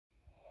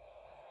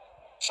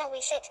Shall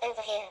we sit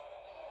over here?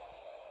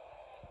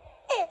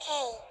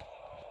 Okay.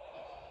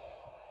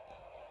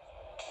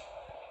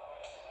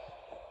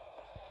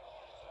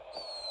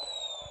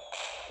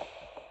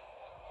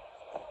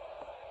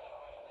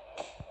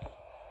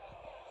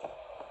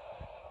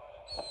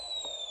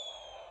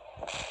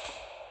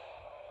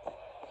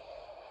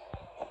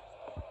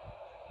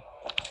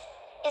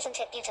 Isn't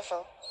it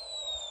beautiful?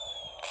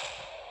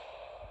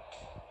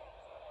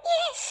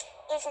 Yes,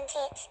 isn't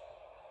it?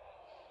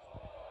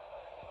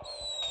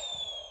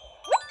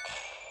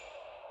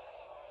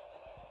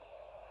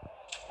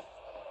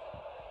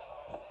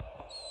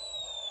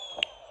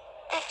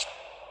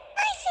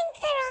 I think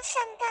there are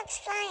some bugs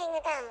flying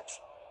about.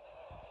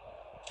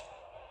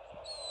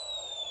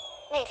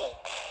 Maybe.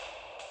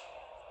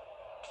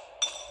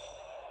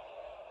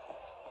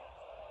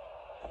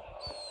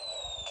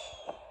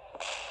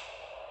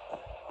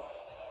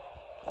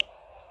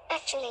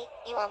 Actually,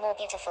 you are more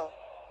beautiful.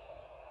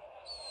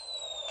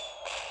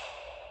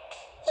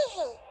 Hee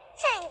hee,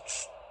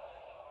 thanks.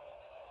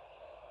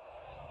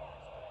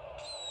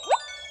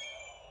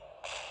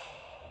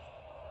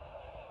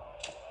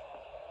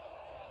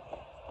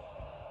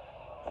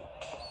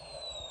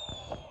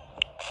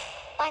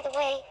 By the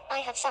way, I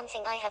have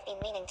something I have been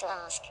meaning to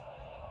ask.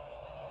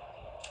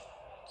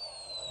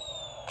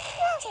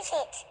 What is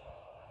it?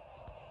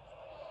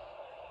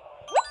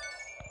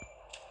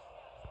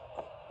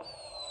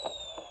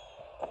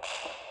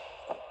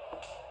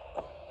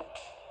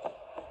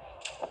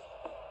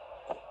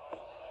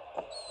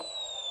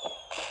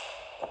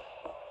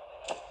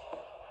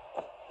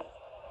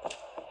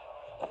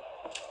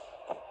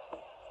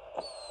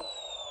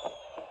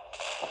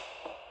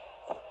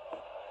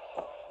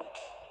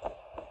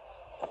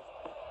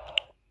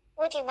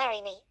 Would you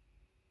marry me?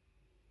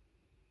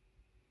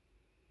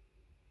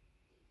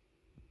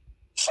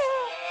 Sure,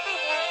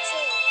 I'd love to.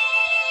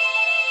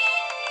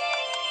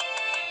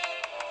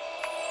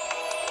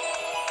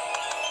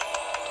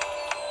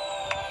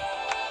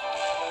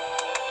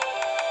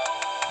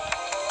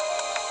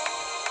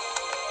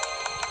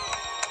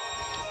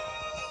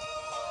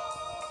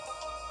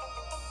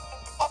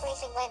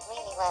 Everything went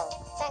really well,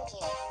 thank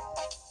you.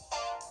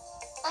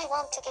 I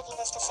want to give you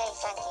this to say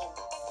thank you.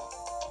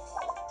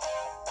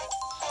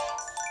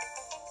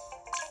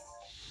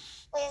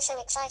 We're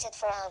so excited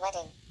for our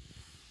wedding.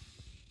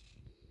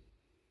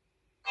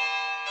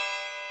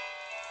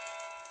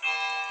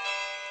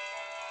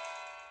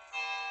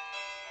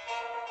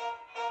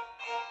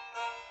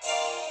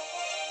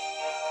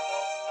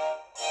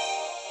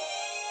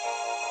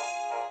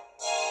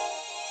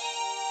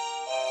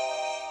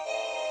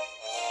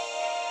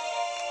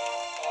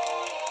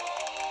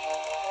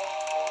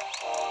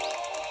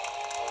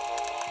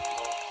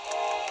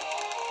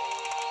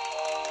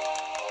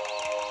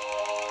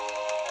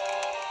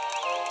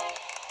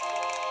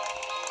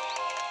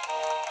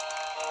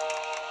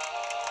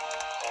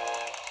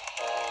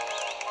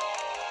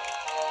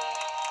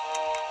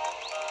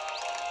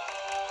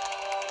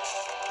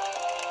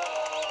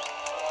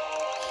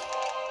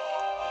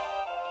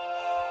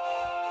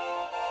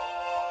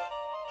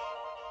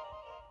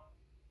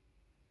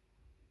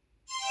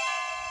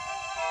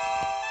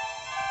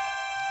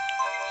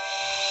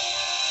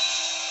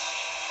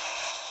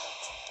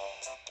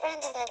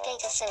 Brandenburg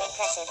Gate is so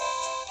impressive.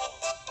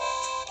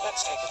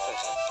 Let's take a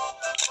photo.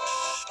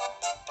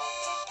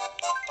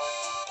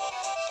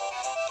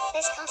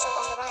 This castle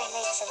on the Rhine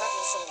makes a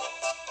lovely scene.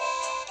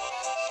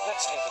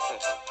 Let's take a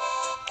photo.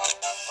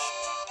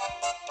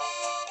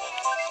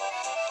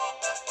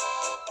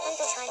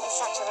 Wintertime is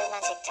such a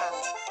romantic town.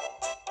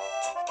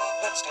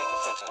 Let's take a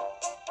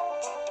photo.